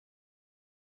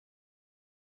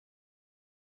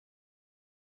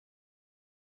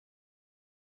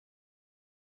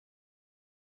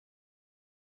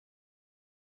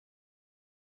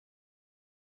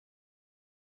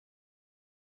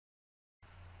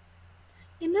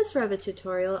In this Revit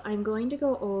tutorial, I'm going to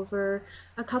go over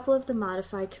a couple of the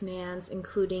modify commands,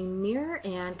 including mirror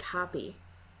and copy.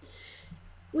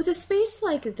 With a space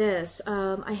like this,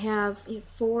 I have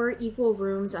 4 equal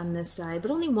rooms on this side, but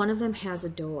only one of them has a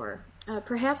door.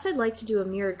 Perhaps I'd like to do a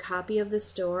mirrored copy of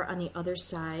this door on the other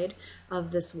side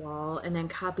of this wall and then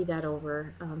copy that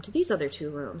over to these other 2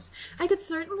 rooms. I could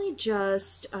certainly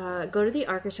just go to the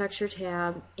architecture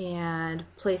tab and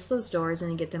place those doors in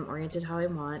and get them oriented how I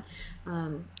want.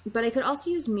 But I could also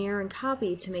use mirror and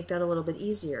copy to make that a little bit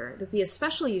easier. It would be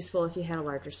especially useful if you had a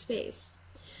larger space.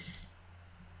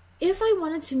 If I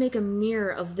wanted to make a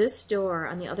mirror of this door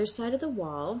on the other side of the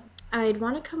wall, I'd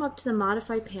want to come up to the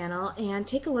Modify panel and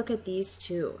take a look at these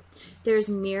 2. There's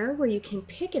Mirror, where you can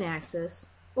pick an axis,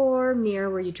 or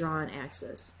Mirror, where you draw an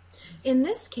axis. In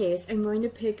this case, I'm going to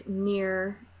pick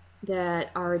Mirror that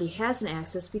already has an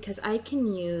axis because I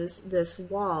can use this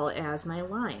wall as my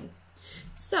line.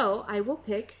 So I will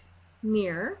pick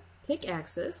Mirror, pick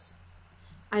Axis.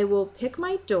 I will pick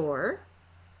my door,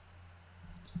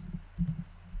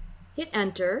 hit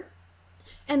Enter,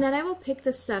 and then I will pick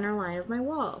the center line of my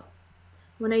wall.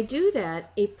 When I do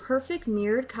that, a perfect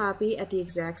mirrored copy at the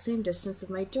exact same distance of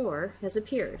my door has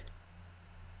appeared.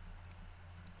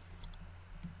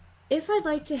 If I'd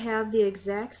like to have the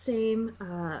exact same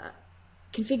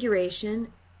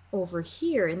configuration over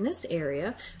here in this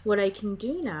area, what I can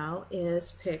do now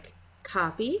is pick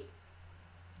Copy,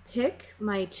 pick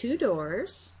my 2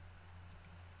 doors,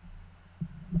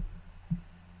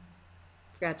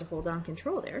 forgot to hold down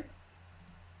Control there,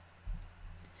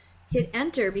 hit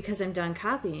Enter because I'm done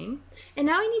copying, and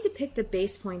now I need to pick the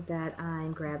base point that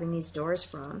I'm grabbing these doors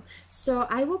from. So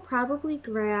I will probably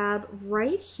grab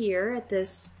right here at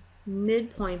this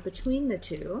midpoint between the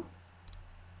 2.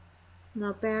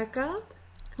 Now back up,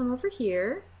 come over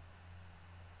here,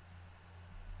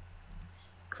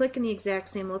 click in the exact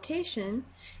same location,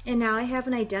 and now I have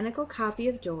an identical copy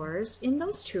of doors in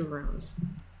those 2 rooms.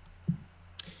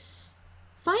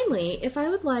 Finally, if I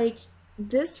would like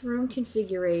this room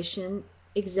configuration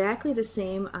exactly the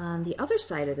same on the other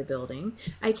side of the building,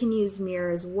 I can use mirror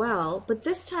as well, but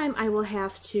this time I will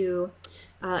have to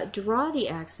draw the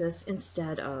axis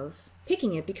instead of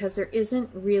picking it because there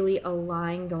isn't really a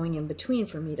line going in between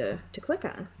for me to click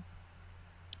on.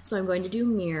 So I'm going to do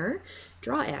mirror,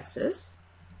 draw axis,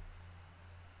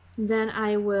 then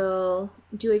I will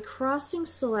do a crossing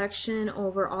selection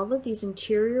over all of these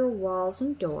interior walls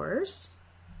and doors,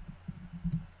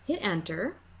 hit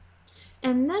Enter,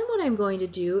 and then what I'm going to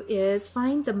do is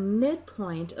find the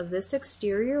midpoint of this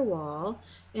exterior wall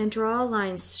and draw a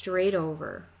line straight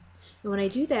over. And when I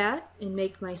do that and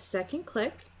make my second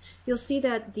click, you'll see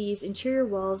that these interior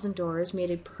walls and doors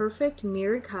made a perfect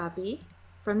mirrored copy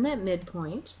from that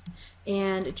midpoint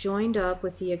and joined up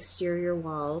with the exterior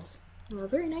walls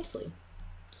very nicely.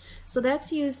 So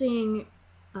that's using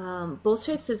both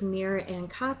types of mirror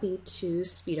and copy to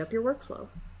speed up your workflow.